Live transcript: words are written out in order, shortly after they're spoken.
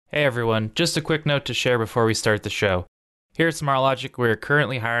Hey everyone, just a quick note to share before we start the show. Here at SmartLogic, we are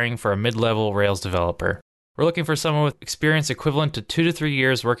currently hiring for a mid-level Rails developer. We're looking for someone with experience equivalent to 2 to 3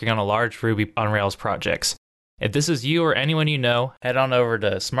 years working on a large Ruby on Rails projects. If this is you or anyone you know, head on over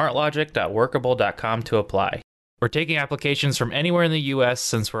to smartlogic.workable.com to apply. We're taking applications from anywhere in the US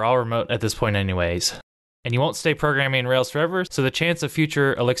since we're all remote at this point anyways. And you won't stay programming in Rails forever, so the chance of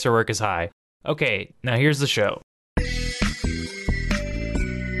future Elixir work is high. Okay, now here's the show.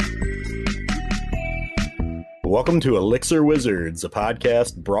 Welcome to Elixir Wizards, a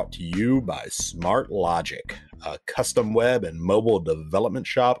podcast brought to you by SmartLogic, a custom web and mobile development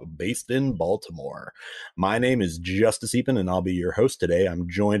shop based in Baltimore. My name is Justice Eapen, and I'll be your host today. I'm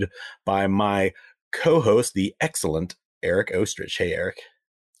joined by my co-host, the excellent Eric Ostrich. Hey, Eric.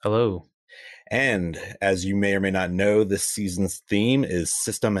 Hello. And as you may or may not know, this season's theme is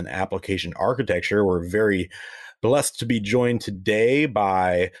system and application architecture. We're very blessed to be joined today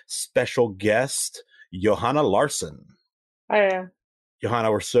by special guest Johanna Larsson. Hi.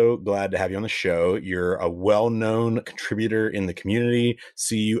 Johanna, we're so glad to have you on the show. You're a well-known contributor in the community,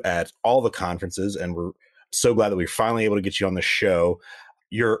 see you at all the conferences, and we're so glad that we're finally able to get you on the show.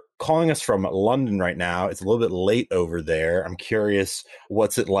 You're calling us from London right now. It's a little bit late over there. I'm curious,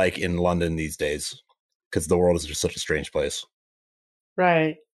 what's it like in London these days? Because the world is just such a strange place.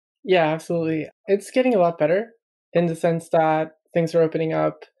 Right. Yeah, absolutely. It's getting a lot better in the sense that things are opening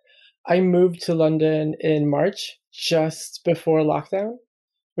up. I moved to London in March, just before lockdown,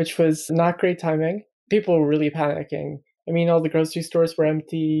 which was not great timing. People were really panicking. I mean, all the grocery stores were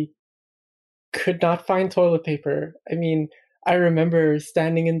empty, could not find toilet paper. I mean, I remember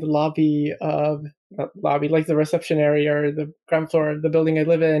standing in the like the reception area or the ground floor of the building I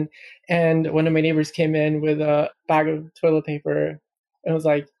live in, and one of my neighbors came in with a bag of toilet paper and was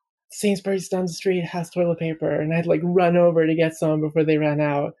like, Sainsbury's down the street has toilet paper, and I'd like run over to get some before they ran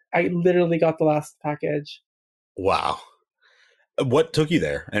out. I literally got the last package. Wow. What took you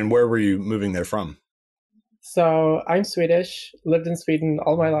there, and where were you moving there from? So I'm Swedish, lived in Sweden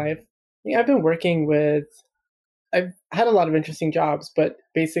all my life. Yeah, I've had a lot of interesting jobs, but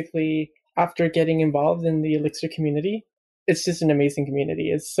basically after getting involved in the Elixir community, it's just an amazing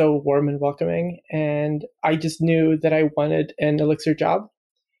community. It's so warm and welcoming, and I just knew that I wanted an Elixir job.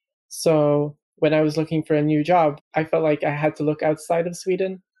 So when I was looking for a new job, I felt like I had to look outside of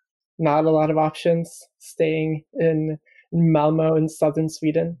Sweden. Not a lot of options staying in Malmo in southern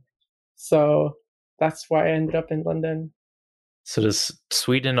Sweden. So that's why I ended up in London. So does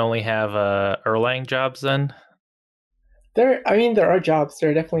Sweden only have Erlang jobs then? There are jobs. There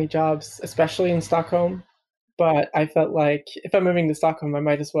are definitely jobs, especially in Stockholm. But I felt like if I'm moving to Stockholm, I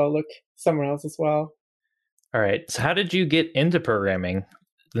might as well look somewhere else as well. All right. So how did you get into programming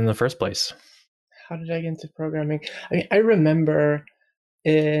in the first place? How did I get into programming? I remember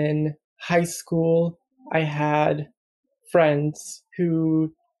in high school, I had friends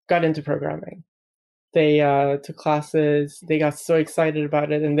who got into programming. They took classes, they got so excited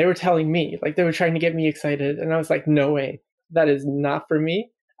about it, and they were telling me, like they were trying to get me excited, and I was like, no way, that is not for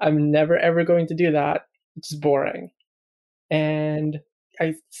me. I'm never ever going to do that. It's boring. And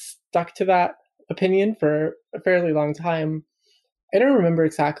I stuck to that opinion for a fairly long time. I don't remember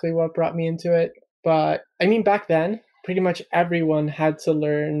exactly what brought me into it, but I mean, back then, pretty much everyone had to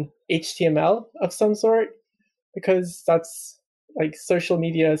learn HTML of some sort because that's like social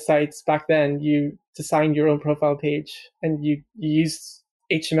media sites back then. You design your own profile page and you use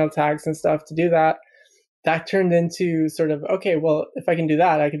HTML tags and stuff to do that. That turned into sort of, okay, well, if I can do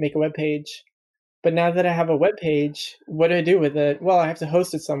that, I can make a web page. But now that I have a web page, what do I do with it? Well, I have to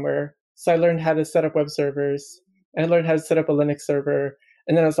host it somewhere. So I learned how to set up web servers. And I learned how to set up a Linux server.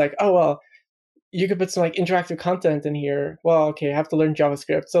 And then I was like, oh, well, you could put some like interactive content in here. Well, okay, I have to learn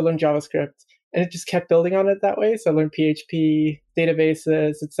JavaScript. So I learned JavaScript. And it just kept building on it that way. So I learned PHP,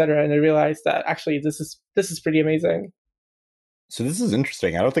 databases, etc. And I realized that actually this is pretty amazing. So this is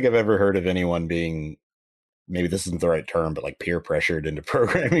interesting. I don't think I've ever heard of anyone being, maybe this isn't the right term, but like peer pressured into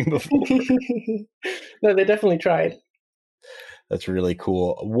programming before. No, they definitely tried. That's really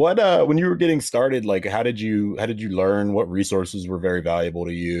cool. What when you were getting started, like how did you learn? What resources were very valuable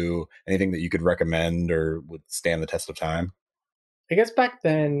to you? Anything that you could recommend or would stand the test of time? I guess back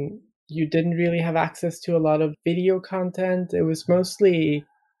then you didn't really have access to a lot of video content. It was mostly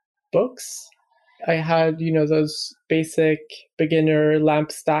books. I had, those basic beginner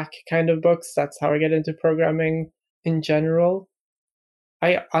lamp stack kind of books. That's how I get into programming in general.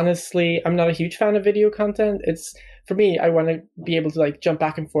 I'm not a huge fan of video content. It's for me, I want to be able to like jump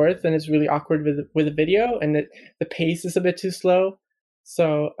back and forth, and it's really awkward with a video, and the pace is a bit too slow.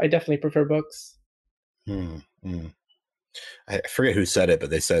 So I definitely prefer books. I forget who said it, but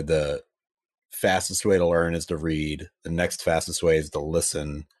they said the fastest way to learn is to read, the next fastest way is to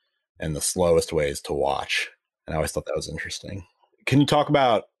listen, and the slowest way is to watch. And I always thought that was interesting. Can you talk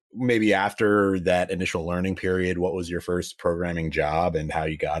about maybe after that initial learning period, what was your first programming job and how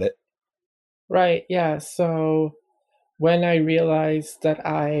you got it? Right, yeah. So when I realized that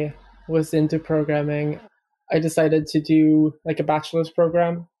I was into programming, I decided to do like a bachelor's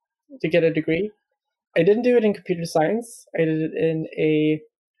program to get a degree. I didn't do it in computer science. I did it in a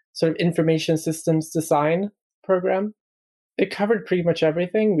sort of information systems design program. It covered pretty much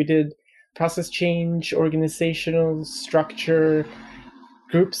everything. We did process change, organizational structure,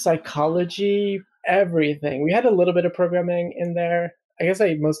 group psychology, everything. We had a little bit of programming in there. I guess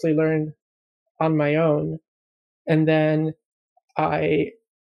I mostly learned on my own. And then I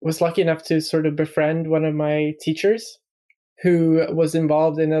was lucky enough to sort of befriend one of my teachers who was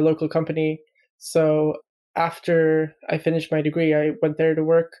involved in a local company. So after I finished my degree, I went there to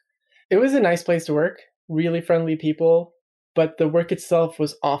work. It was a nice place to work, really friendly people, but the work itself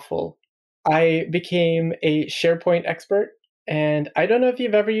was awful. I became a SharePoint expert, and I don't know if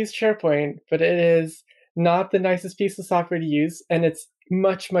you've ever used SharePoint, but it is not the nicest piece of software to use, and it's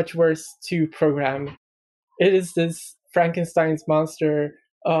much, much worse to program. It is this Frankenstein's monster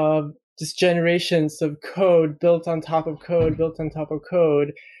of just generations of code built on top of code, built on top of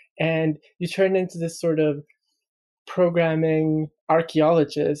code. And you turn into this sort of programming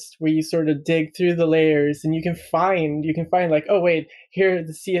archaeologist where you sort of dig through the layers and you can find like, oh wait, here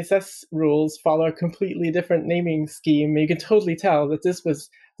the CSS rules follow a completely different naming scheme. You can totally tell that this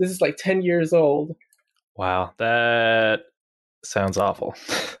is like 10 years old. Wow, that sounds awful.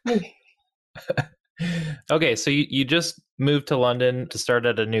 Okay, so you just moved to London to start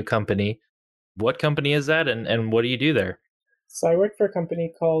at a new company. What company is that, and what do you do there? So I work for a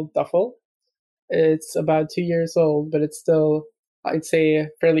company called Duffel. It's about 2 years old, but it's still, I'd say, a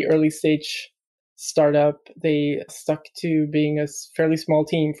fairly early stage startup. They stuck to being a fairly small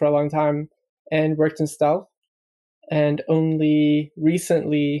team for a long time and worked in stealth, and only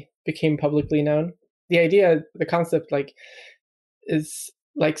recently became publicly known. The idea, the concept, like, is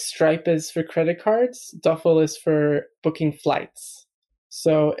like Stripe is for credit cards, Duffel is for booking flights.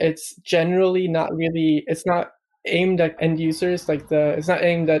 So it's generally not really, it's not aimed at end users, it's not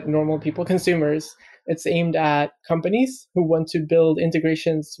aimed at normal people, consumers. It's aimed at companies who want to build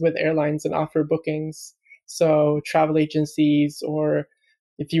integrations with airlines and offer bookings. So travel agencies, or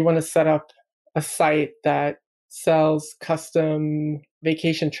if you want to set up a site that sells custom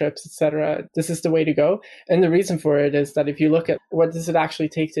vacation trips, etc., this is the way to go. And the reason for it is that if you look at what does it actually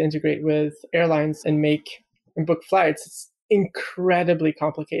take to integrate with airlines and book flights, it's incredibly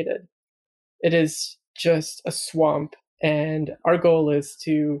complicated. It is just a swamp. And our goal is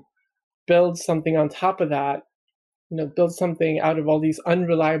to build something on top of that, build something out of all these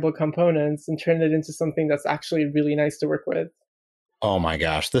unreliable components and turn it into something that's actually really nice to work with. Oh my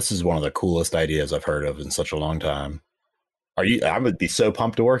gosh, this is one of the coolest ideas I've heard of in such a long time. I would be so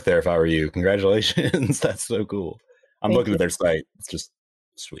pumped to work there if I were you. Congratulations. That's so cool. I'm Thank looking you. at their site. It's just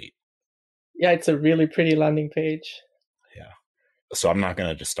sweet. Yeah, it's a really pretty landing page. Yeah. So I'm not going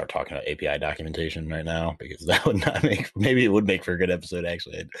to just start talking about API documentation right now because that would not maybe it would make for a good episode.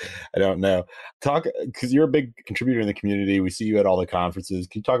 Actually, I don't know. Because you're a big contributor in the community. We see you at all the conferences.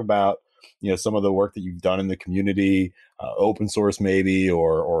 Can you talk about, some of the work that you've done in the community, open source maybe,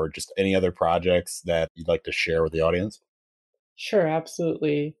 or just any other projects that you'd like to share with the audience? Sure,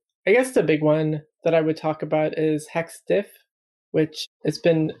 absolutely. I guess the big one that I would talk about is Hex Diff, which it's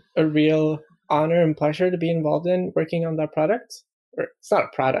been a real honor and pleasure to be involved in working on that product. Or it's not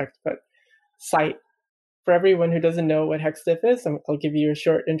a product, but site. For everyone who doesn't know what Hex Diff is, I'll give you a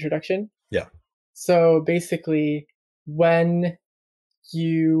short introduction. Yeah. So basically, when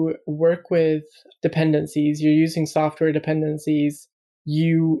you work with dependencies, you're using software dependencies,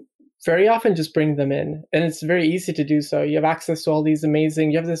 you very often just bring them in. And it's very easy to do so. You have access to all these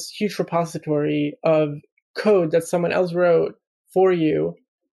you have this huge repository of code that someone else wrote for you.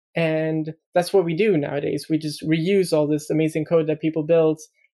 And that's what we do nowadays. We just reuse all this amazing code that people built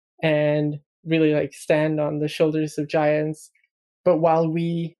and really like stand on the shoulders of giants. But when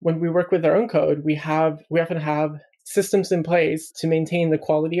we work with our own code, we often have systems in place to maintain the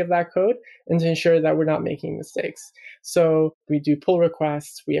quality of that code and to ensure that we're not making mistakes. So we do pull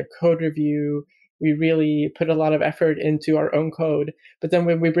requests, we have code review, we really put a lot of effort into our own code. But then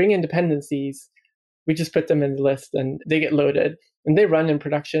when we bring in dependencies, we just put them in the list and they get loaded and they run in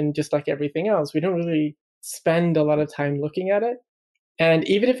production just like everything else. We don't really spend a lot of time looking at it. And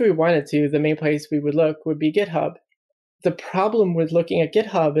even if we wanted to, the main place we would look would be GitHub. The problem with looking at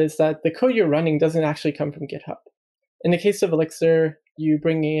GitHub is that the code you're running doesn't actually come from GitHub. In the case of Elixir, you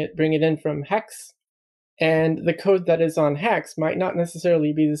bring it in from Hex, and the code that is on Hex might not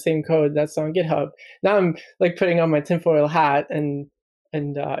necessarily be the same code that's on GitHub. Now I'm like putting on my tinfoil hat, and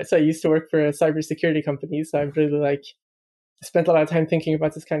so I used to work for a cybersecurity company, so I've really like spent a lot of time thinking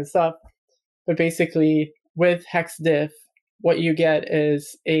about this kind of stuff. But basically, with Hex Diff, what you get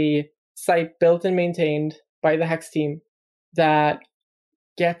is a site built and maintained by the Hex team that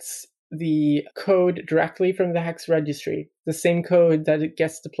gets the code directly from the Hex registry, the same code that it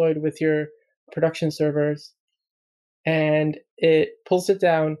gets deployed with your production servers. And it pulls it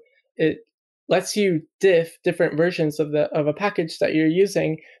down. It lets you diff different versions of a package that you're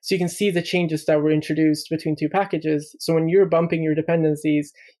using, so you can see the changes that were introduced between two packages. So when you're bumping your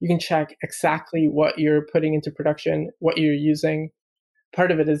dependencies, you can check exactly what you're putting into production, what you're using.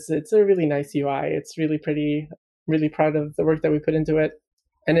 Part of it is it's a really nice UI. It's really pretty, really proud of the work that we put into it.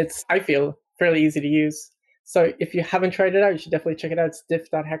 And it's, I feel, fairly easy to use. So if you haven't tried it out, you should definitely check it out. It's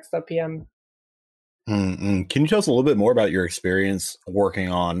diff.hex.pm. Can you tell us a little bit more about your experience working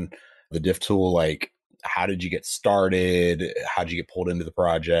on the diff tool? Like, how did you get started? How did you get pulled into the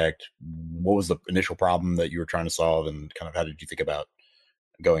project? What was the initial problem that you were trying to solve? And kind of how did you think about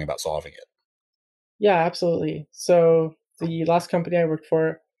going about solving it? Yeah, absolutely. So the last company I worked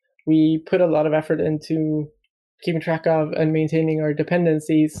for, we put a lot of effort into keeping track of and maintaining our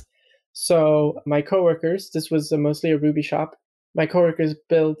dependencies. So my coworkers, this was mostly a Ruby shop, my coworkers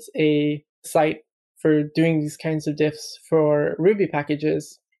built a site for doing these kinds of diffs for Ruby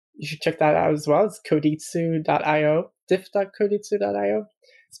packages. You should check that out as well. It's koditsu.io, diff.koditsu.io.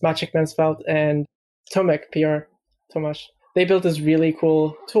 It's Maciek Mansfeld and Tomek, PR, Tomasz. They built this really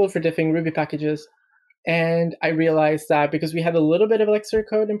cool tool for diffing Ruby packages. And I realized that because we had a little bit of Elixir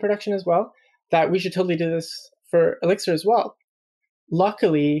code in production as well, that we should totally do this for Elixir as well.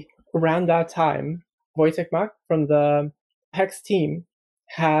 Luckily, around that time, Wojtek Mak from the Hex team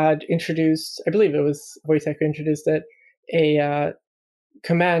had introduced, I believe it was Wojtek who introduced it, a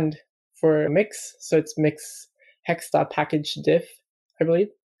command for mix. So it's mix hex.package diff, I believe.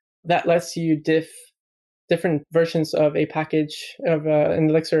 That lets you diff different versions of a package, of an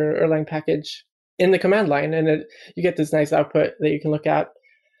Elixir Erlang package in the command line, and you get this nice output that you can look at.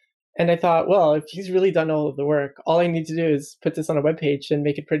 And I thought, well, if he's really done all of the work, all I need to do is put this on a web page and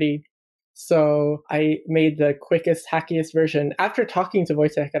make it pretty. So I made the quickest, hackiest version. After talking to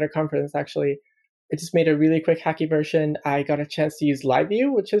Wojtek at a conference, actually, I just made a really quick, hacky version. I got a chance to use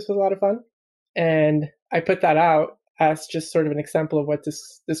LiveView, which was a lot of fun. And I put that out as just sort of an example of what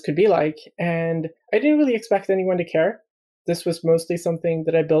this could be like. And I didn't really expect anyone to care. This was mostly something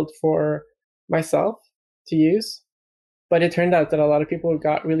that I built for myself to use. But it turned out that a lot of people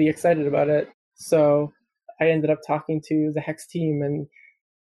got really excited about it. So I ended up talking to the Hex team, and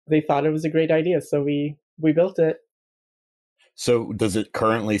they thought it was a great idea. So we built it. So does it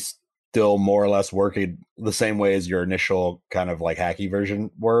currently still more or less work the same way as your initial kind of like hacky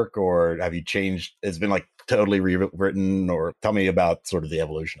version work? Or have you changed? It's been like totally rewritten, or tell me about sort of the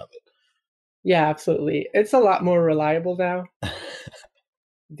evolution of it. Yeah, absolutely. It's a lot more reliable now.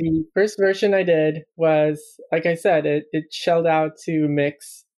 The first version I did was, like I said, it shelled out to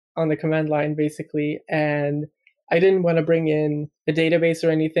mix on the command line, basically. And I didn't want to bring in a database or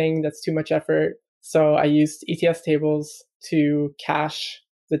anything. That's too much effort. So I used ETS tables to cache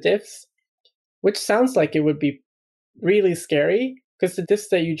the diffs, which sounds like it would be really scary because the diffs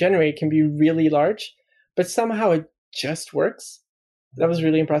that you generate can be really large, but somehow it just works. That was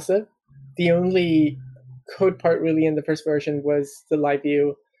really impressive. The only code part really in the first version was the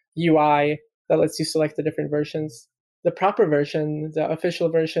LiveView UI that lets you select the different versions. The proper version, the official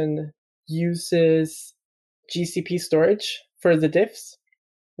version, uses GCP storage for the diffs,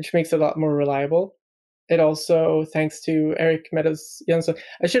 which makes it a lot more reliable. It also, thanks to Eric Meadows Jansson,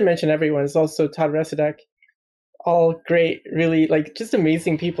 I should mention everyone, it's also Todd Resudek. All great, really, like, just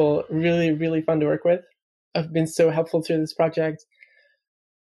amazing people, really, really fun to work with. Have been so helpful through this project.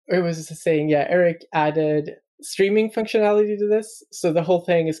 I was just saying, yeah, Eric added streaming functionality to this. So the whole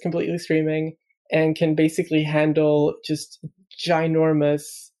thing is completely streaming and can basically handle just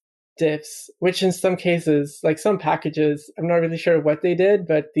ginormous diffs, which in some cases, like some packages, I'm not really sure what they did,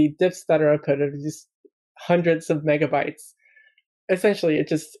 but the diffs that are output are just hundreds of megabytes. Essentially, it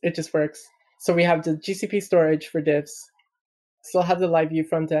just works. So we have the GCP storage for diffs, still have the LiveView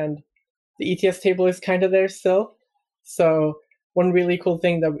front end. The ETS table is kind of there still. So one really cool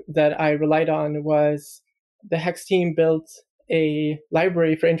thing that I relied on was the Hex team built a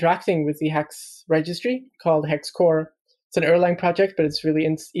library for interacting with the Hex registry called Hex Core. It's an Erlang project, but it's really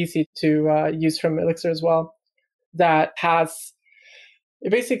easy to use from Elixir as well. That has,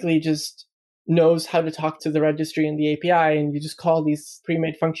 it basically just knows how to talk to the registry and the API, and you just call these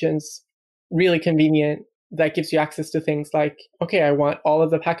pre-made functions. Really convenient. That gives you access to things like, okay, I want all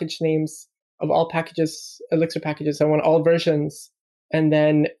of the package names of all packages, Elixir packages. I want all versions. And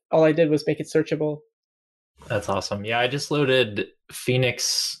then all I did was make it searchable. That's awesome. Yeah, I just loaded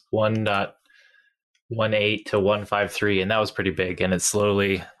Phoenix 1.18 to 1.53, and that was pretty big, and it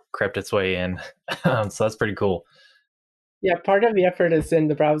slowly crept its way in. So that's pretty cool. Yeah, part of the effort is in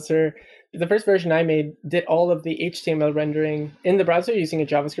the browser. The first version I made did all of the HTML rendering in the browser using a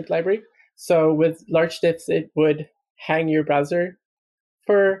JavaScript library. So with large diffs, it would hang your browser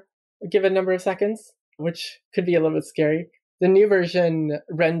for a given number of seconds, which could be a little bit scary. The new version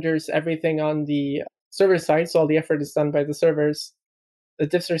renders everything on the server side, so all the effort is done by the servers. The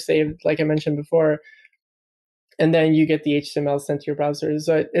diffs are saved, like I mentioned before, and then you get the HTML sent to your browser.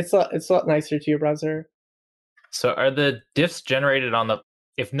 So it's a lot nicer to your browser. So are the diffs generated on the,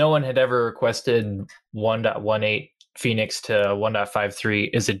 if no one had ever requested 1.18 Phoenix to 1.53,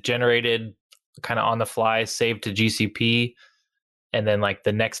 is it generated kind of on the fly, saved to GCP, and then like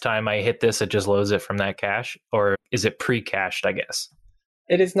the next time I hit this, it just loads it from that cache? Or is it pre-cached, I guess?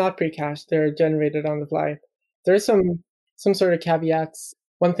 It is not pre-cached. They're generated on the fly. There's some sort of caveats.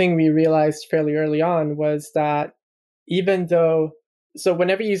 One thing we realized fairly early on was that even though, so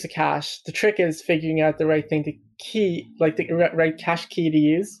whenever you use a cache, the trick is figuring out the right thing to key, like the right cache key to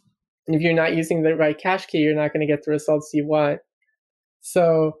use. And if you're not using the right cache key, you're not going to get the results you want.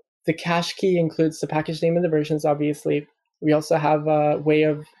 So the cache key includes the package name and the versions, obviously. We also have a way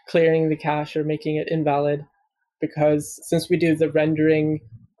of clearing the cache or making it invalid, because since we do the rendering,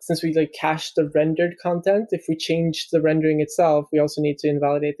 since we like cache the rendered content, if we change the rendering itself, we also need to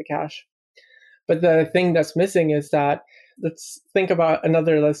invalidate the cache. But the thing that's missing is that, let's think about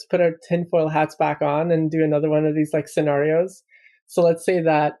let's put our tinfoil hats back on and do another one of these like scenarios. So let's say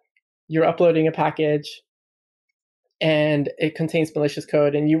that you're uploading a package and it contains malicious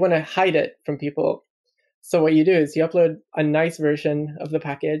code and you want to hide it from people. So what you do is you upload a nice version of the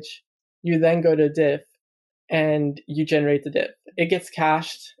package. You then go to diff and you generate the diff. It gets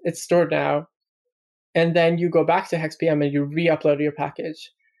cached. It's stored now. And then you go back to HexPM and you re-upload your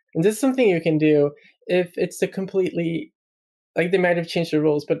package. And this is something you can do if it's a completely, like they might have changed the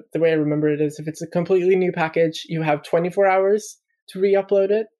rules, but the way I remember it is if it's a completely new package, you have 24 hours to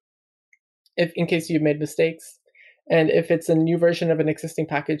re-upload it in case you've made mistakes. And if it's a new version of an existing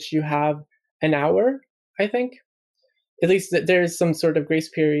package, you have an hour, I think. At least there's some sort of grace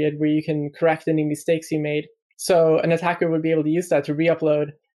period where you can correct any mistakes you made. So an attacker would be able to use that to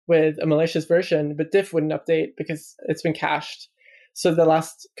re-upload with a malicious version, but diff wouldn't update because it's been cached. So the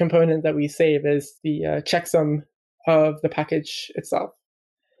last component that we save is the checksum of the package itself.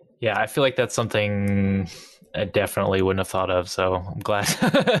 Yeah, I feel like that's something I definitely wouldn't have thought of. So I'm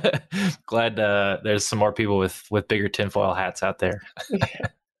glad glad there's some more people with bigger tinfoil hats out there.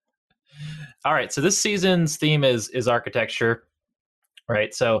 All right, so this season's theme is architecture,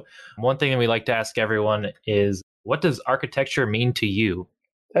 right? So one thing that we like to ask everyone is, what does architecture mean to you?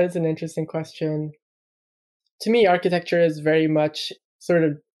 That is an interesting question. To me, architecture is very much sort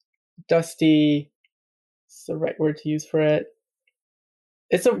of dusty. What's the right word to use for it?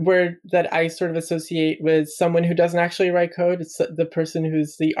 It's a word that I sort of associate with someone who doesn't actually write code. It's the person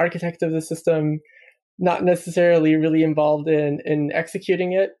who's the architect of the system, not necessarily really involved in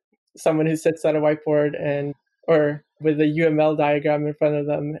executing it. Someone who sits at a whiteboard or with a UML diagram in front of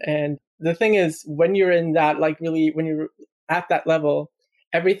them. And the thing is, when you're in that, when you're at that level,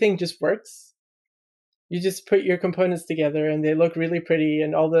 everything just works. You just put your components together and they look really pretty,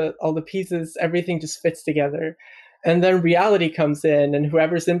 and all the pieces, everything just fits together. And then reality comes in, and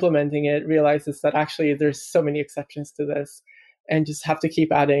whoever's implementing it realizes that actually there's so many exceptions to this, and just have to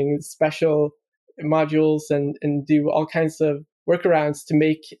keep adding special modules and do all kinds of workarounds to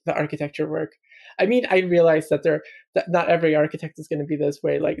make the architecture work. I mean, I realize that not every architect is going to be this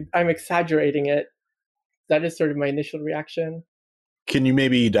way. Like, I'm exaggerating it. That is sort of my initial reaction. Can you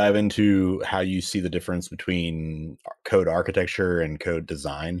maybe dive into how you see the difference between code architecture and code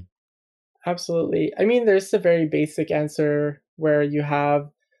design? Absolutely. I mean, there's a very basic answer where you have,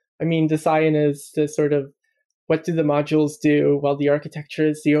 design is the sort of what do the modules do, while the architecture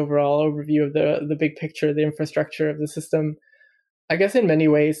is the overall overview of the big picture, the infrastructure of the system. I guess in many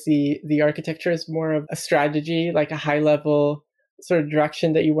ways, the architecture is more of a strategy, like a high level sort of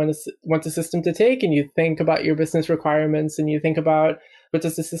direction that you want the system to take. And you think about your business requirements and you think about, what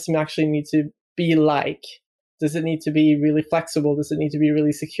does the system actually need to be like? Does it need to be really flexible? Does it need to be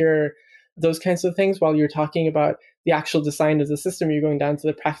really secure? those kinds of things. While you're talking about the actual design of the system, you're going down to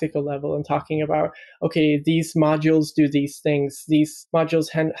the practical level and talking about, okay, these modules do these things, these modules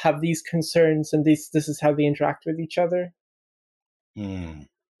have these concerns, and this is how they interact with each other.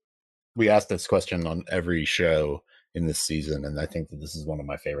 We asked this question on every show in this season, and I think that this is one of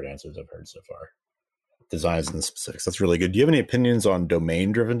my favorite answers I've heard so far. Designs and the specifics. That's really good. Do you have any opinions on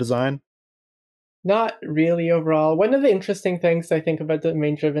domain-driven design? Not really overall. One of the interesting things I think about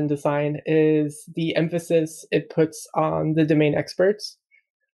domain-driven design is the emphasis it puts on the domain experts,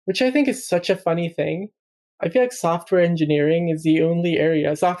 which I think is such a funny thing. I feel like software engineering is the only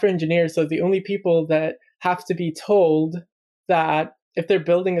area, software engineers are the only people that have to be told that if they're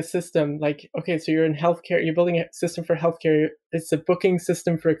building a system, like, okay, so you're in healthcare, you're building a system for healthcare, it's a booking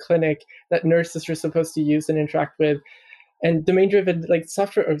system for a clinic that nurses are supposed to use and interact with. And domain-driven, like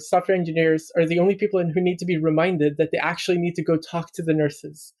software engineers are the only people who need to be reminded that they actually need to go talk to the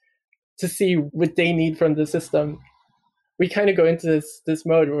nurses to see what they need from the system. We kind of go into this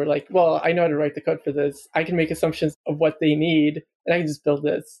mode where we're like, well, I know how to write the code for this. I can make assumptions of what they need, and I can just build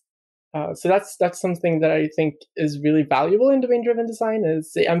this. So that's something that I think is really valuable in domain-driven design,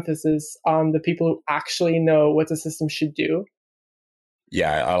 is the emphasis on the people who actually know what the system should do.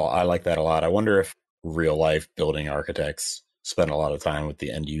 Yeah, I like that a lot. I wonder if real-life building architects spend a lot of time with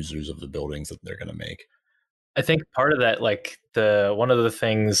the end users of the buildings that they're going to make. I think part of that, like one of the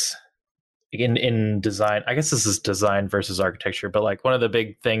things in design, I guess this is design versus architecture, but like one of the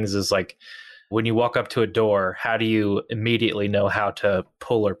big things is like when you walk up to a door, how do you immediately know how to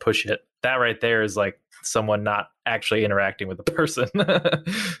pull or push it? That right there is like someone not actually interacting with the person to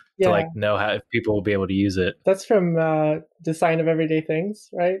like know how, if people will be able to use it. That's from Design of Everyday Things,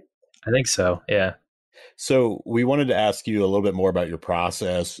 right? I think so, yeah. So we wanted to ask you a little bit more about your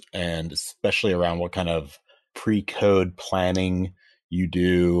process, and especially around what kind of pre-code planning you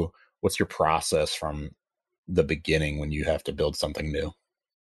do. What's your process from the beginning when you have to build something new?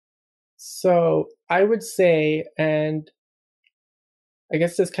 So I would say, and I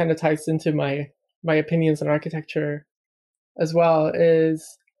guess this kind of ties into my opinions on architecture as well,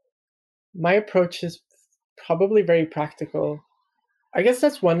 is my approach is probably very practical. I guess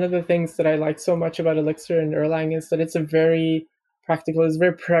that's one of the things that I like so much about Elixir and Erlang, is that it's a very practical, it's a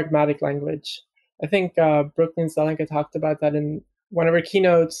very pragmatic language. I think Brooklyn Zelenka talked about that in one of her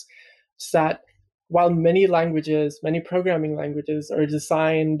keynotes, that while many programming languages are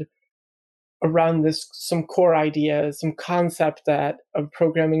designed around some core idea, some concept of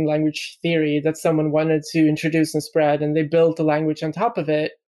programming language theory that someone wanted to introduce and spread, and they built a language on top of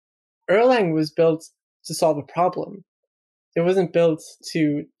it, Erlang was built to solve a problem. It wasn't built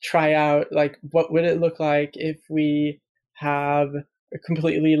to try out, like, what would it look like if we have a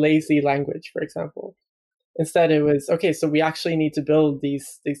completely lazy language, for example. Instead, it was, okay, so we actually need to build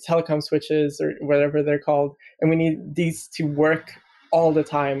these telecom switches or whatever they're called, and we need these to work all the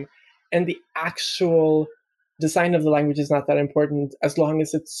time. And the actual design of the language is not that important as long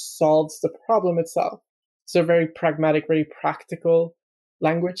as it solves the problem itself. So very pragmatic, very practical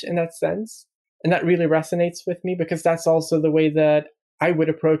language in that sense. And that really resonates with me, because that's also the way that I would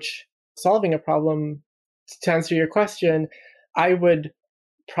approach solving a problem. To answer your question, I would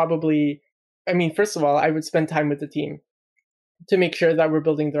probably, first of all, I would spend time with the team to make sure that we're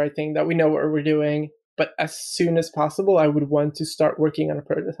building the right thing, that we know what we're doing. But as soon as possible, I would want to start working on a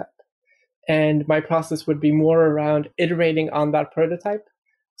prototype. And my process would be more around iterating on that prototype,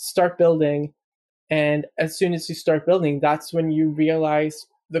 start building. And as soon as you start building, that's when you realize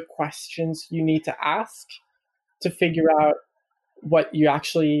the questions you need to ask to figure out what you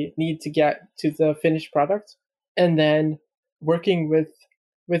actually need to get to the finished product. And then working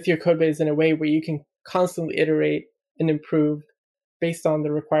with your code base in a way where you can constantly iterate and improve based on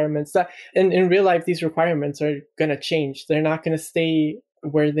the requirements. That in real life, these requirements are going to change. They're not going to stay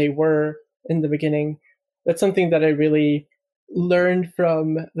where they were in the beginning. That's something that I really learned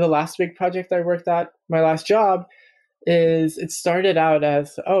from the last big project I worked at, my last job, is it started out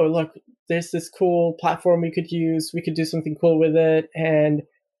as, oh, look, there's this cool platform we could use. We could do something cool with it. And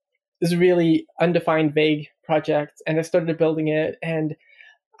this really undefined, vague project. And I started building it, and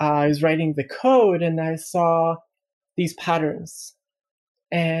I was writing the code, and I saw these patterns.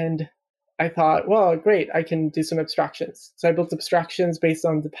 And I thought, well, great, I can do some abstractions. So I built abstractions based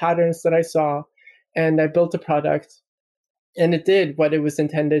on the patterns that I saw, and I built a product. And it did what it was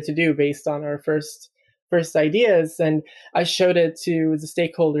intended to do based on our first ideas. And I showed it to the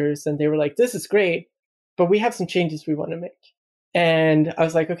stakeholders, and they were like, this is great, but we have some changes we want to make. And I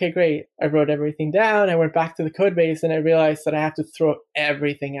was like, okay, great. I wrote everything down. I went back to the code base, and I realized that I have to throw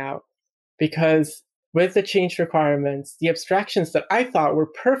everything out, because with the changed requirements, the abstractions that I thought were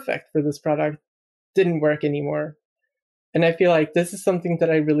perfect for this product didn't work anymore. And I feel like this is something that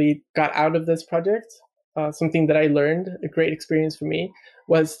I really got out of this project. Something that I learned, a great experience for me,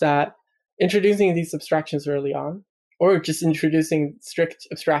 was that introducing these abstractions early on, or just introducing strict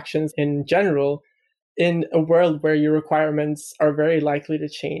abstractions in general, in a world where your requirements are very likely to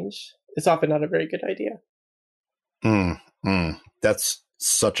change, is often not a very good idea. That's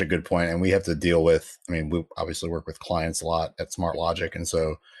such a good point. And we have to deal with, I mean, we obviously work with clients a lot at Smart Logic. And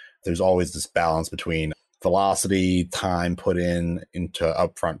so there's always this balance between velocity, time put into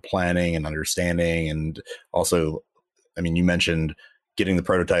upfront planning and understanding. And also, I mean, you mentioned getting the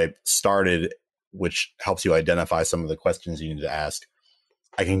prototype started, which helps you identify some of the questions you need to ask.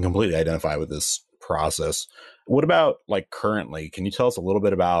 I can completely identify with this process. What about like currently? Can you tell us a little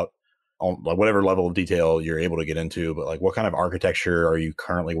bit about like whatever level of detail you're able to get into, but like what kind of architecture are you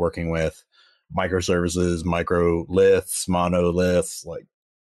currently working with? Microservices, microliths, monoliths? Like,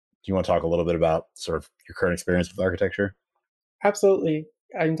 do you want to talk a little bit about sort of your current experience with architecture? Absolutely.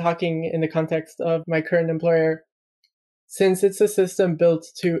 I'm talking in the context of my current employer. Since it's a system built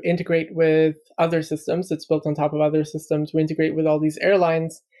to integrate with other systems, it's built on top of other systems, we integrate with all these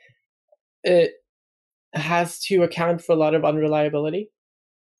airlines, it has to account for a lot of unreliability.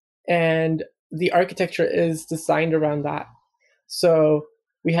 And the architecture is designed around that. So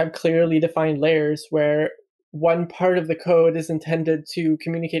we have clearly defined layers where one part of the code is intended to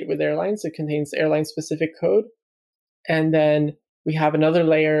communicate with airlines. It contains airline-specific code. And then we have another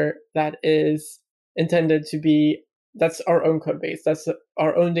layer that is intended to be, that's our own code base. That's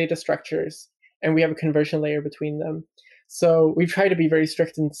our own data structures. And we have a conversion layer between them. So we try to be very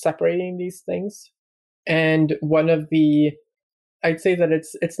strict in separating these things. And one of the, I'd say that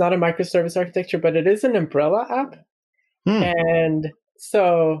it's not a microservice architecture, but it is an umbrella app. And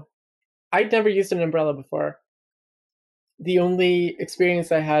so I'd never used an umbrella before. The only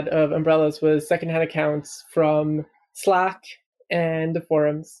experience I had of umbrellas was secondhand accounts from Slack and the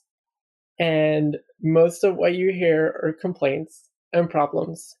forums. And most of what you hear are complaints and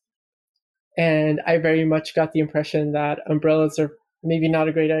problems. And I very much got the impression that umbrellas are maybe not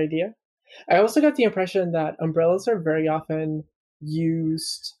a great idea. I also got the impression that umbrellas are very often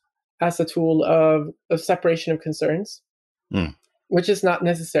used as a tool of separation of concerns, which is not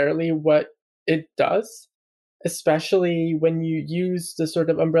necessarily what it does, especially when you use the sort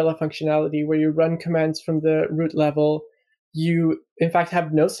of umbrella functionality where you run commands from the root level. You, in fact,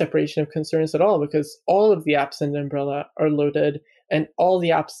 have no separation of concerns at all because all of the apps in the umbrella are loaded and all the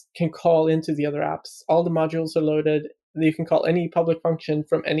apps can call into the other apps. All the modules are loaded. You can call any public function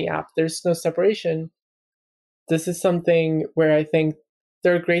from any app. There's no separation. This is something where I think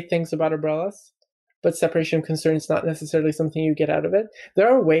there are great things about umbrellas, but separation of concerns is not necessarily something you get out of it.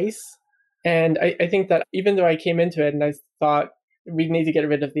 There are ways, and I think that even though I came into it and I thought we need to get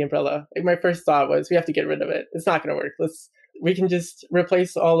rid of the umbrella, like my first thought was we have to get rid of it. It's not going to work. We can just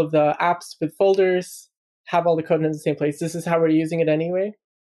replace all of the apps with folders, have all the code in the same place. This is how we're using it anyway.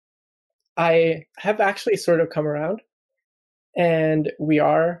 I have actually sort of come around, and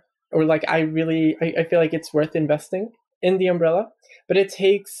I feel like it's worth investing in the umbrella. But it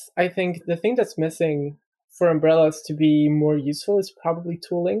takes, I think, the thing that's missing for umbrellas to be more useful is probably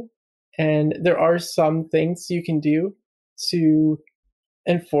tooling. And there are some things you can do to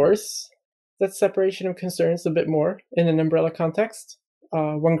enforce that separation of concerns a bit more in an umbrella context.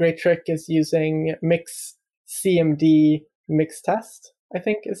 One great trick is using mix cmd mix test, I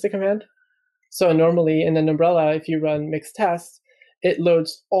think is the command. So normally in an umbrella, if you run mix test, it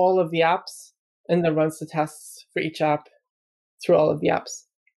loads all of the apps and then runs the tests for each app through all of the apps.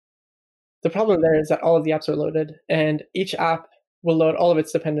 The problem there is that all of the apps are loaded and each app will load all of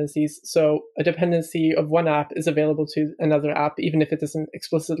its dependencies. So a dependency of one app is available to another app, even if it doesn't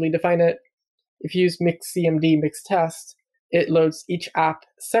explicitly define it. If you use mix cmd mix test, it loads each app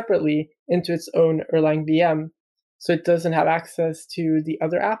separately into its own Erlang VM. So it doesn't have access to the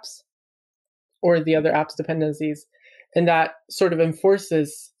other apps or the other apps' dependencies. And that sort of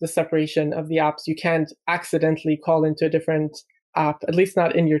enforces the separation of the apps. You can't accidentally call into a different app, at least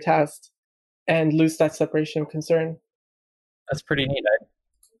not in your test, and lose that separation of concern. That's pretty neat.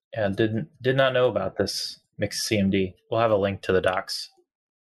 I did not know about this mixed CMD. We'll have a link to the docs.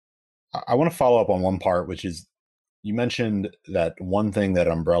 I want to follow up on one part, which is you mentioned that one thing that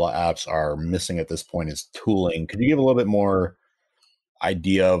umbrella apps are missing at this point is tooling. Could you give a little bit more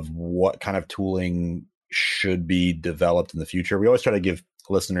idea of what kind of tooling should be developed in the future? We always try to give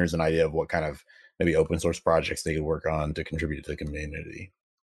listeners an idea of what kind of maybe open source projects they could work on to contribute to the community.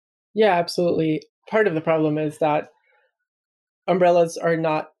 Yeah, absolutely. Part of the problem is that umbrellas are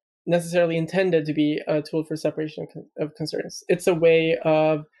not necessarily intended to be a tool for separation of concerns. It's a way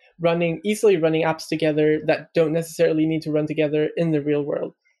of easily running apps together that don't necessarily need to run together in the real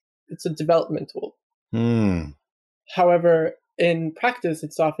world. It's a development tool. However, in practice,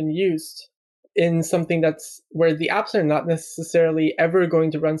 it's often used in something that's where the apps are not necessarily ever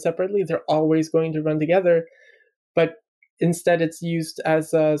going to run separately. They're always going to run together. But instead, it's used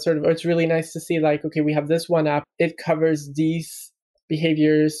as a sort of, it's really nice to see like, okay, we have this one app. It covers these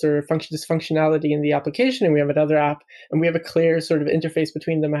behaviors or dysfunctionality in the application. And we have another app and we have a clear sort of interface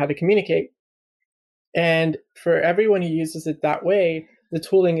between them on how to communicate. And for everyone who uses it that way, the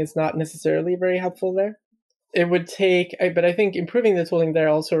tooling is not necessarily very helpful there. It would take, but I think improving the tooling there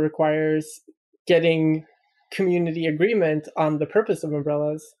also requires getting community agreement on the purpose of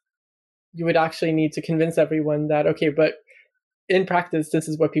umbrellas. You would actually need to convince everyone that, okay, but in practice, this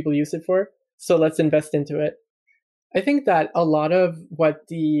is what people use it for, so let's invest into it. I think that a lot of what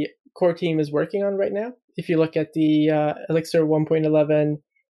the core team is working on right now, if you look at the Elixir 1.11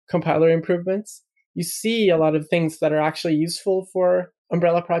 compiler improvements, you see a lot of things that are actually useful for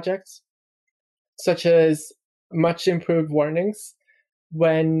umbrella projects, such as much improved warnings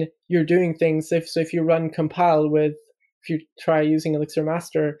when you're doing things. If you run compile if you try using Elixir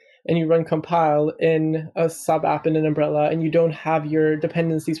Master and you run compile in a sub app in an umbrella and you don't have your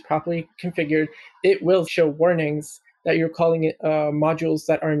dependencies properly configured, it will show warnings that you're calling it modules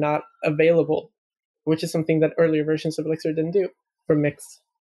that are not available, which is something that earlier versions of Elixir didn't do for mixed.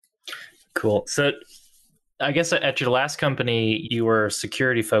 Cool. So I guess at your last company, you were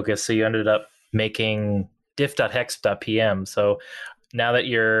security focused, so you ended up making diff.hex.pm. So now that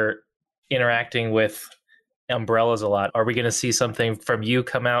you're interacting with umbrellas a lot, are we going to see something from you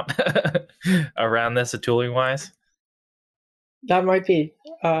come out around this, tooling wise? That might be.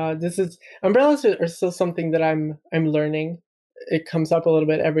 Umbrellas are still something that I'm learning. It comes up a little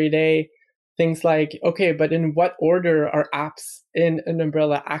bit every day. Things like, okay, but in what order are apps in an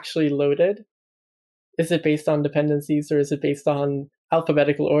umbrella actually loaded? Is it based on dependencies or is it based on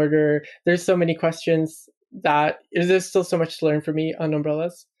alphabetical order? There's so many questions that there's still so much to learn for me on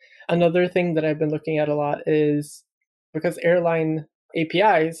umbrellas. Another thing that I've been looking at a lot is because airline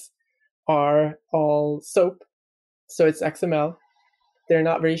APIs are all SOAP, so it's XML. They're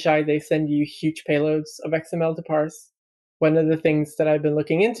not very shy. They send you huge payloads of XML to parse. One of the things that I've been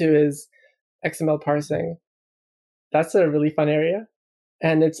looking into is XML parsing. That's a really fun area.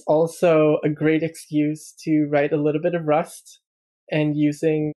 And it's also a great excuse to write a little bit of Rust and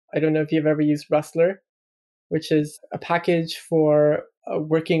using, I don't know if you've ever used Rustler, which is a package for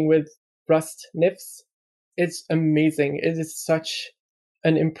working with Rust diffs. It's amazing. It is such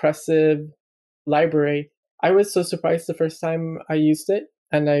an impressive library. I was so surprised the first time I used it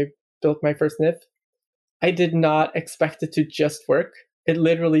and I built my first diff. I did not expect it to just work. It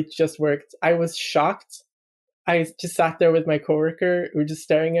literally just worked. I was shocked. I just sat there with my coworker. We were just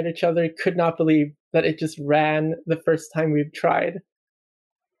staring at each other. Could not believe that it just ran the first time we've tried.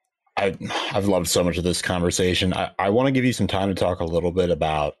 I've loved so much of this conversation. I want to give you some time to talk a little bit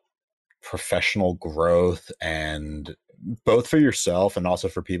about professional growth, and both for yourself and also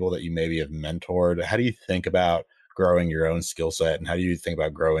for people that you maybe have mentored. How do you think about growing your own skill set, and how do you think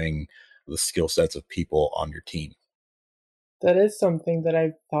about growing the skill sets of people on your team? That is something that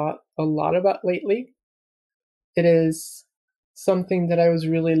I've thought a lot about lately. It is something that I was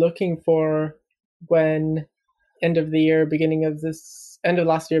really looking for when end of last year, beginning of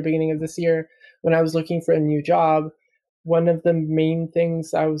this year, when I was looking for a new job. One of the main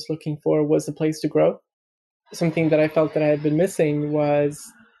things I was looking for was a place to grow. Something that I felt that I had been missing was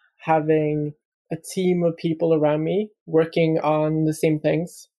having a team of people around me working on the same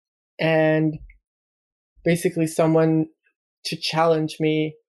things, and basically someone to challenge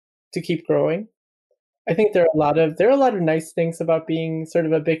me to keep growing. I think there are a lot of nice things about being sort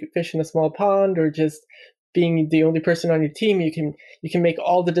of a big fish in a small pond, or just being the only person on your team. You can make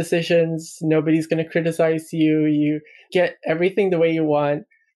all the decisions. Nobody's going to criticize you. You get everything the way you want.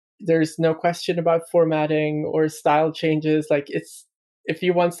 There's no question about formatting or style changes. Like, if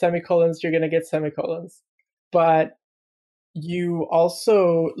you want semicolons, you're going to get semicolons. But you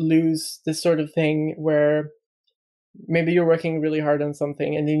also lose this sort of thing where maybe you're working really hard on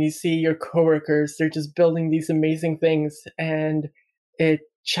something and then you see your coworkers, they're just building these amazing things, and it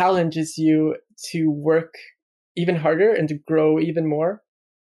challenges you to work even harder and to grow even more.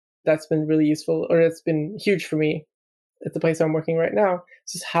 That's been really useful, or it's been huge for me at the place I'm working right now.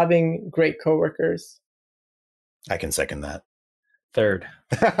 It's just having great coworkers. I can second that. Third.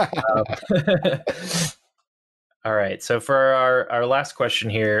 All right. So for our last question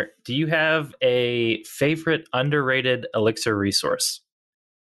here, do you have a favorite underrated Elixir resource?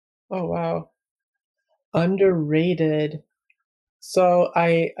 Oh, wow. Underrated. So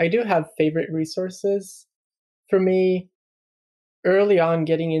I do have favorite resources. For me, early on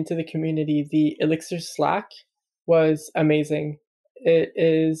getting into the community, the Elixir Slack was amazing. It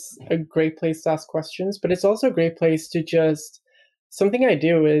is a great place to ask questions, but it's also a great place to just something I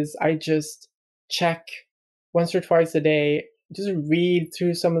do is I just check once or twice a day, just read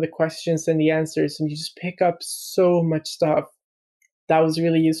through some of the questions and the answers, and you just pick up so much stuff. That was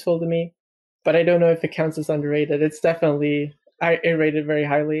really useful to me. But I don't know if it counts as underrated. It's definitely I rate it very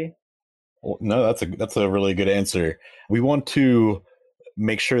highly. Well, no, that's a really good answer. We want to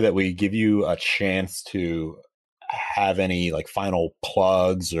make sure that we give you a chance to have any like final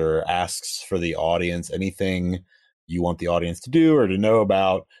plugs or asks for the audience, anything you want the audience to do or to know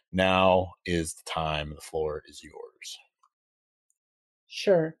about. Now is the time. The floor is yours.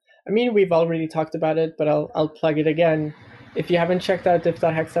 Sure. I mean, we've already talked about it, but I'll plug it again. If you haven't checked out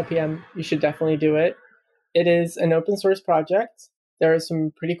diff.hex.pm, you should definitely do it. It is an open source project. There are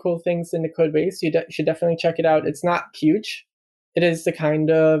some pretty cool things in the code base. You should definitely check it out. It's not huge. It is the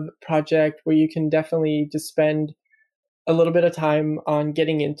kind of project where you can definitely just spend a little bit of time on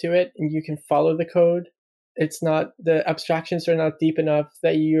getting into it and you can follow the code. It's not the abstractions are not deep enough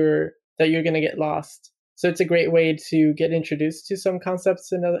that you're going to get lost. So it's a great way to get introduced to some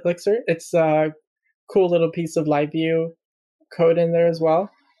concepts in Elixir. It's a cool little piece of live view code in there as well.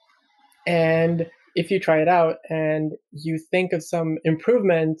 And if you try it out and you think of some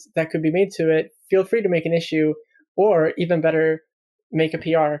improvement that could be made to it, feel free to make an issue, or even better, make a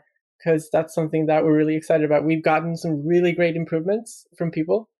PR, because that's something that we're really excited about. We've gotten some really great improvements from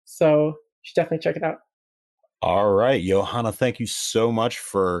people, so you should definitely check it out. All right, Johanna, thank you so much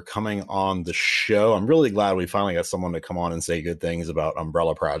for coming on the show. I'm really glad we finally got someone to come on and say good things about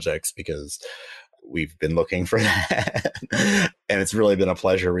umbrella projects because we've been looking for that. And it's really been a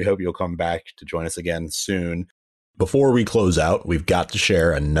pleasure. We hope you'll come back to join us again soon. Before we close out, we've got to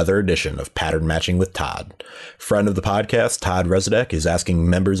share another edition of Pattern Matching with Todd. Friend of the podcast, Todd Resudek, is asking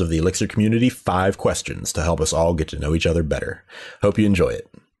members of the Elixir community 5 questions to help us all get to know each other better. Hope you enjoy it.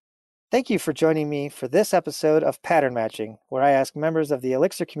 Thank you for joining me for this episode of Pattern Matching, where I ask members of the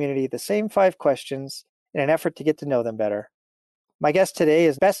Elixir community the same 5 questions in an effort to get to know them better. My guest today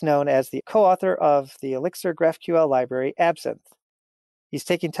is best known as the co-author of the Elixir GraphQL library, Absinthe. He's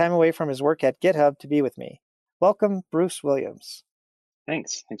taking time away from his work at GitHub to be with me. Welcome, Bruce Williams.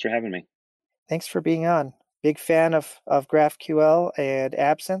 Thanks for having me. Thanks for being on. Big fan of GraphQL and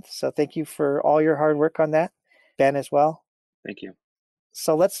Absinthe, so thank you for all your hard work on that. Ben as well. Thank you.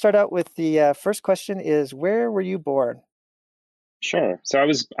 So let's start out with the first question is, where were you born? Sure. So I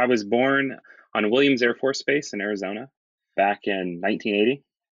was born on Williams Air Force Base in Arizona back in 1980.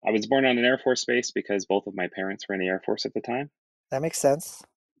 I was born on an Air Force base because both of my parents were in the Air Force at the time. That makes sense.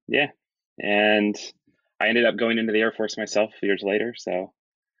 Yeah. And I ended up going into the Air Force myself years later, so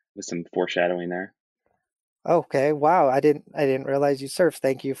with some foreshadowing there. Okay. Wow. I didn't realize you served.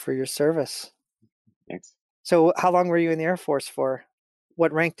 Thank you for your service. Thanks. So how long were you in the Air Force for?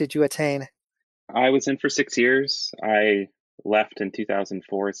 What rank did you attain? I was in for 6 years. I left in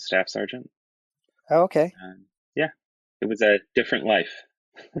 2004 as a staff sergeant. Oh, okay. Yeah, it was a different life.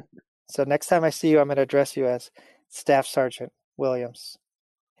 So next time I see you, I'm going to address you as Staff Sergeant Williams.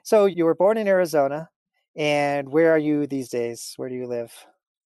 So you were born in Arizona, and where are you these days? Where do you live?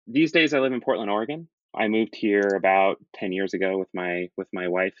 These days I live in Portland, Oregon. I moved here about 10 years ago with my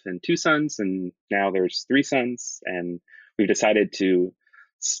wife and 2 sons, and now there's 3 sons, and we've decided to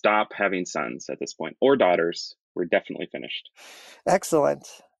stop having sons at this point, or daughters. We're definitely finished. Excellent.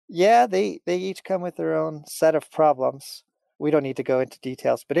 Yeah, they each come with their own set of problems. We don't need to go into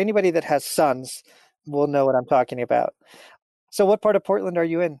details, but anybody that has sons will know what I'm talking about. So what part of Portland are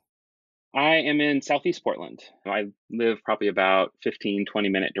you in? I am in Southeast Portland. I live probably about 15,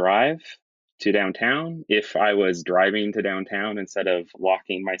 20-minute drive to downtown. If I was driving to downtown instead of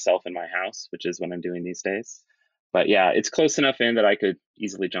locking myself in my house, which is what I'm doing these days. But yeah, it's close enough in that I could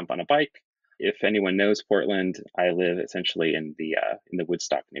easily jump on a bike. If anyone knows Portland, I live essentially in the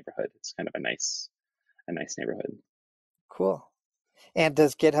Woodstock neighborhood. It's kind of a nice neighborhood. Cool. And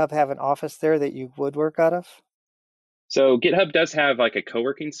does GitHub have an office there that you would work out of? So GitHub does have like a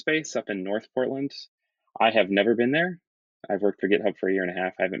co-working space up in North Portland. I have never been there. I've worked for GitHub for a year and a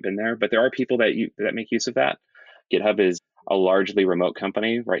half. I haven't been there, but there are people that make use of that. GitHub is a largely remote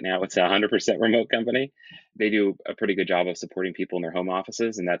company. Right now, it's a 100% remote company. They do a pretty good job of supporting people in their home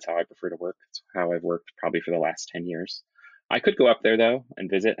offices, and that's how I prefer to work. It's how I've worked probably for the last 10 years. I could go up there, though, and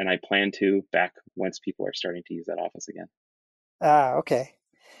visit, and I plan to back once people are starting to use that office again. Ah, okay.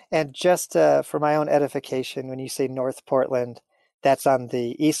 And just for my own edification, when you say North Portland, That's on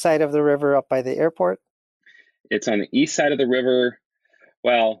the east side of the river up by the airport? It's on the east side of the river.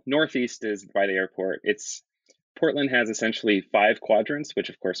 Well, northeast is by the airport. Portland has essentially 5 quadrants, which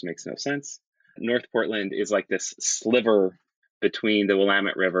of course makes no sense. North Portland is like this sliver between the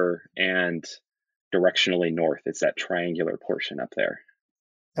Willamette River and directionally north. It's that triangular portion up there.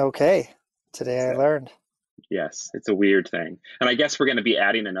 Okay. Today I learned. Yes, it's a weird thing. And I guess we're going to be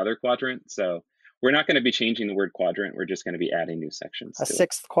adding another quadrant. So we're not going to be changing the word quadrant. We're just going to be adding new sections A to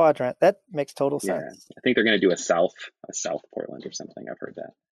sixth quadrant. That makes total it. Yeah, sense. I think they're going to do a south Portland or something. I've heard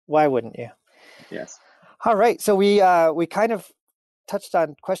that. Why wouldn't you? Yes. All right. So we kind of touched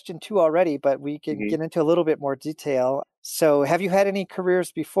on question 2 already, but we can get into a little bit more detail. So have you had any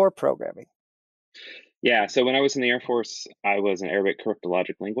careers before programming? Yeah. So when I was in the Air Force, I was an Arabic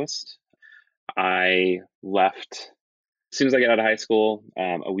cryptologic linguist. I left as soon as I got out of high school.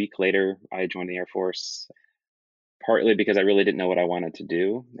 A week later, I joined the Air Force, partly because I really didn't know what I wanted to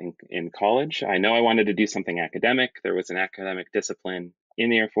do in college. I know I wanted to do something academic. There was an academic discipline in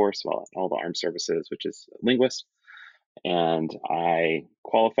the Air Force, well, all the armed services, which is linguist. And I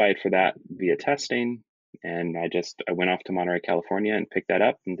qualified for that via testing. And I went off to Monterey, California and picked that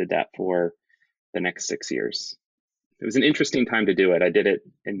up and did that for the next 6 years. It was an interesting time to do it. I did it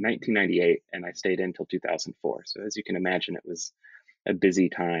in 1998 and I stayed in until 2004. So as you can imagine, it was a busy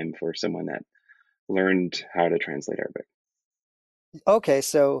time for someone that learned how to translate Arabic. Okay,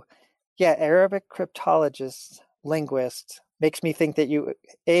 so yeah, Arabic cryptologist, linguist makes me think that you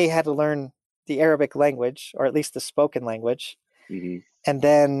had to learn the Arabic language, or at least the spoken language, and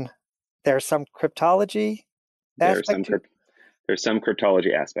then there's some cryptology aspect to it. There's some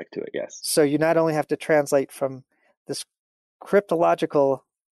cryptology aspect to it, yes. So you not only have to translate from this cryptological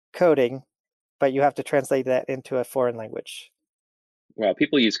coding, but you have to translate that into a foreign language. Well,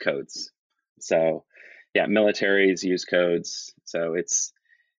 people use codes. So yeah, militaries use codes. So it's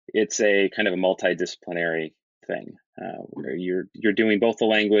a kind of a multidisciplinary thing where you're doing both the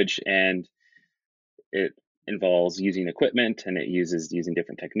language, and it involves using equipment, and it uses using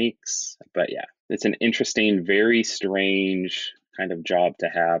different techniques. But yeah, it's an interesting, very strange kind of job to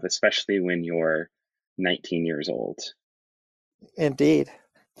have, especially when you're 19 years old. Indeed.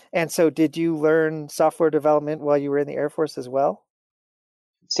 And so did you learn software development while you were in the Air Force as well?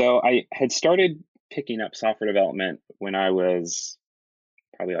 So I had started picking up software development when I was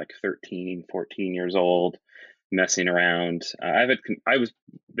probably like 13, 14 years old, messing around. I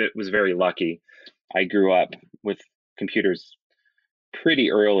was very lucky. I grew up with computers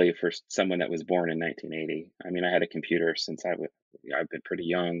pretty early for someone that was born in 1980. I mean, I had a computer since I've been pretty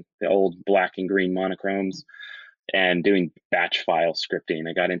young. The old black and green monochromes, and doing batch file scripting.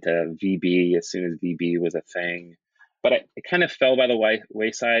 I got into VB as soon as VB was a thing, but it kind of fell by the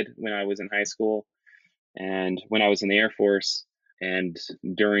wayside when I was in high school and when I was in the Air Force. And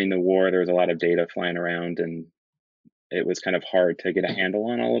during the war, there was a lot of data flying around, and it was kind of hard to get a handle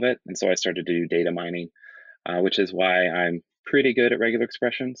on all of it. And so I started to do data mining, which is why I'm pretty good at regular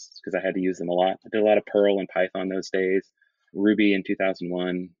expressions, because I had to use them a lot. I did a lot of Perl and Python those days, Ruby in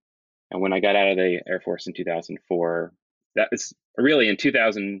 2001. And when I got out of the Air Force in 2004, that was really in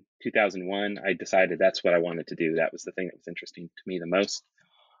 2001, I decided that's what I wanted to do. That was the thing that was interesting to me the most.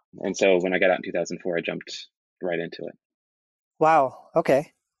 And so when I got out in 2004, I jumped right into it. Wow.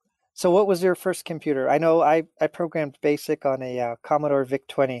 Okay. So what was your first computer? I know I programmed BASIC on a Commodore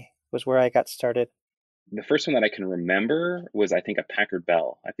VIC-20 was where I got started. The first one that I can remember was, I think, a Packard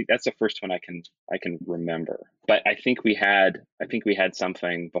Bell. I think that's the first one I can remember. But I think we had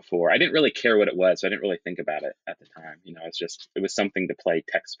something before. I didn't really care what it was, so I didn't really think about it at the time. You know, it was something to play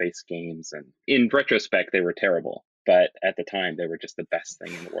text-based games, and in retrospect, they were terrible. But at the time, they were just the best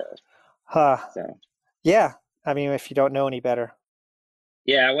thing in the world. Huh. So yeah, I mean, if you don't know any better.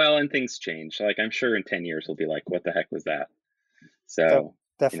 Yeah, well, and things change. Like, I'm sure in 10 years we'll be like, what the heck was that? So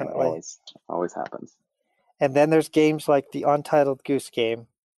definitely, you know, always happens. And then there's games like the Untitled Goose Game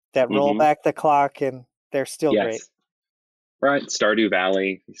that roll back the clock, and they're still great. Right, Stardew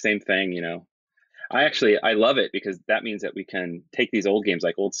Valley, same thing. You know, I love it because that means that we can take these old games,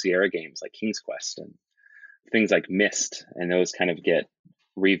 like old Sierra games, like King's Quest and things like Myst, and those kind of get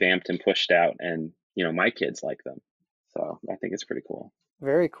revamped and pushed out, and you know, my kids like them. So I think it's pretty cool.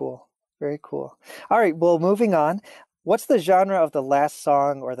 Very cool. Very cool. All right, well, moving on. What's the genre of the last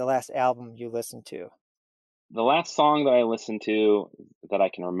song or the last album you listened to? The last song that I listened to that I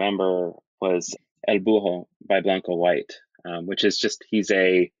can remember was El Burro by Blanco White, which is just, he's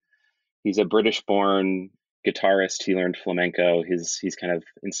a British-born guitarist. He learned flamenco. He's kind of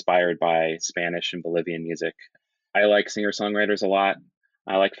inspired by Spanish and Bolivian music. I like singer-songwriters a lot.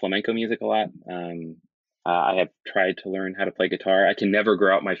 I like flamenco music a lot. I have tried to learn how to play guitar. I can never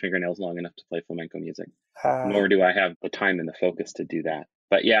grow out my fingernails long enough to play flamenco music, nor do I have the time and the focus to do that.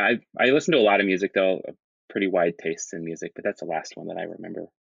 But yeah, I listen to a lot of music, though, a pretty wide taste in music, but that's the last one that I remember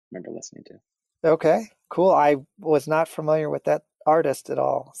listening to. Okay, cool. I was not familiar with that artist at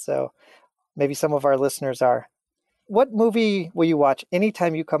all, so maybe some of our listeners are. What movie will you watch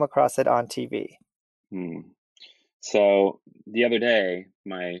anytime you come across it on TV? So the other day,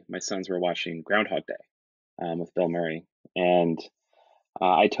 my sons were watching Groundhog Day with Bill Murray, and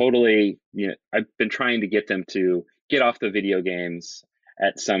I totally, I've been trying to get them to get off the video games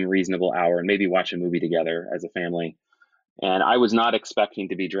at some reasonable hour and maybe watch a movie together as a family. And I was not expecting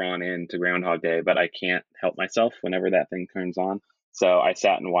to be drawn into Groundhog Day, but I can't help myself whenever that thing turns on. So I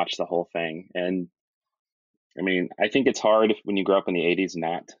sat and watched the whole thing. And I mean, I think it's hard when you grow up in the 80s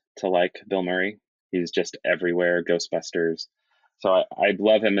not to like Bill Murray. He's just everywhere, Ghostbusters. So I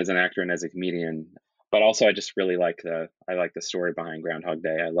love him as an actor and as a comedian, but also I just really like the story behind Groundhog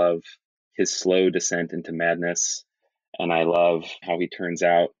Day. I love his slow descent into madness, and I love how he turns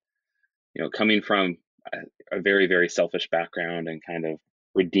out, coming from a very, very selfish background and kind of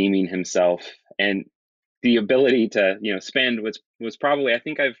redeeming himself, and the ability to spend was probably, I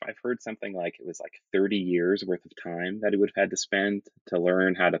think I've heard something like it was like 30 years worth of time that he would have had to spend to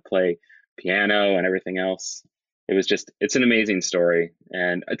learn how to play piano and everything else. It's an amazing story.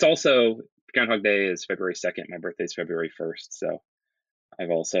 And it's also, Groundhog Day is February 2nd. My birthday is February 1st. So I've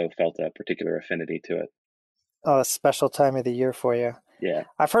also felt a particular affinity to it. Oh, a special time of the year for you. Yeah.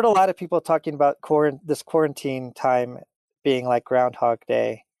 I've heard a lot of people talking about this quarantine time being like Groundhog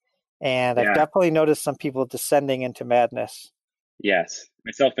Day. And I've definitely noticed some people descending into madness. Yes,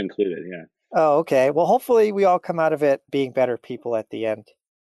 myself included, yeah. Oh, okay. Well, hopefully we all come out of it being better people at the end.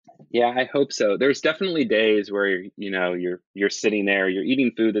 Yeah, I hope so. There's definitely days where, you're sitting there, you're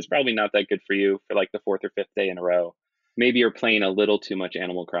eating food that's probably not that good for you for like the 4th or 5th day in a row. Maybe you're playing a little too much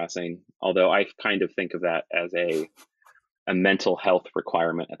Animal Crossing, although I kind of think of that as a mental health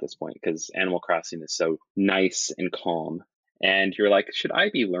requirement at this point, because Animal Crossing is so nice and calm. And you're like, should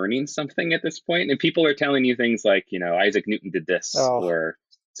I be learning something at this point? And people are telling you things like, Isaac Newton did this, or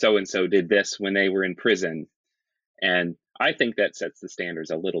so-and-so did this when they were in prison. And I think that sets the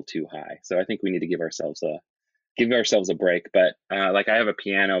standards a little too high. So I think we need to give ourselves a break. But like I have a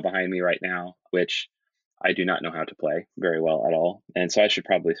piano behind me right now, which I do not know how to play very well at all. And so I should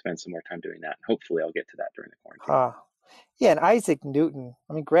probably spend some more time doing that. Hopefully I'll get to that during the quarantine. Yeah, and Isaac Newton.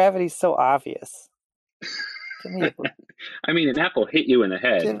 I mean, gravity's so obvious. Give me I mean, an apple hit you in the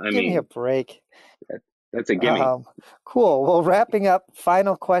head. Give me a break. That's a gimme. Cool. Well, wrapping up,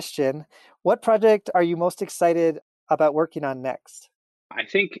 final question. What project are you most excited about working on next? I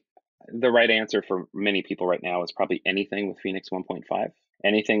think the right answer for many people right now is probably anything with Phoenix 1.5.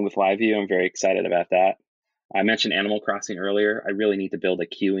 Anything with live view, I'm very excited about that. I mentioned Animal Crossing earlier. I really need to build a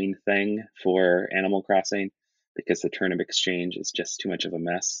queuing thing for Animal Crossing because the turnip exchange is just too much of a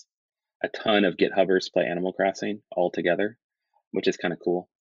mess. A ton of GitHubbers play Animal Crossing all together, which is kind of cool.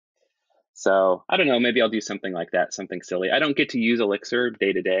 So I don't know, maybe I'll do something like that, something silly. I don't get to use Elixir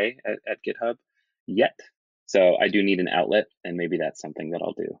day to day at GitHub yet. So I do need an outlet, and maybe that's something that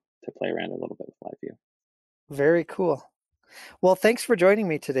I'll do to play around a little bit with live view. Very cool. Well, thanks for joining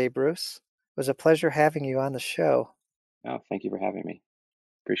me today, Bruce. It was a pleasure having you on the show. Oh, thank you for having me.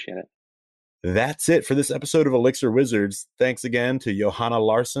 Appreciate it. That's it for this episode of Elixir Wizards. Thanks again to Johanna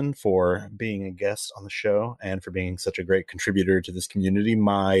Larsson for being a guest on the show and for being such a great contributor to this community.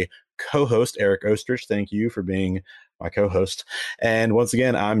 My co-host, Eric Ostrich, thank you for being my co-host. And once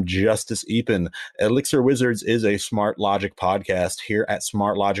again, I'm Justice Epen. Elixir Wizards is a Smart Logic podcast. Here at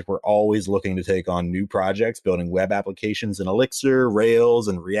Smart Logic, we're always looking to take on new projects, building web applications in Elixir, Rails,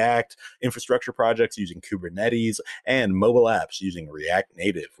 and React, infrastructure projects using Kubernetes, and mobile apps using React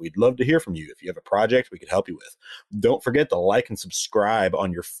Native. We'd love to hear from you. If you have a project we could help you with, don't forget to like and subscribe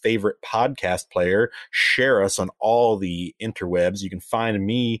on your favorite podcast player. Share us on all the interwebs. You can find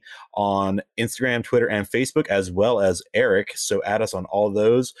me on Instagram, Twitter, and Facebook, as well as Eric. So add us on all of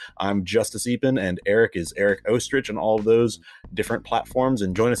those. I'm Justice Epen, and Eric is Eric Ostrich on all of those different platforms.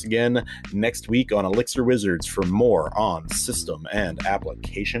 And join us again next week on Elixir Wizards for more on system and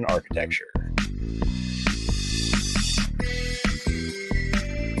application architecture.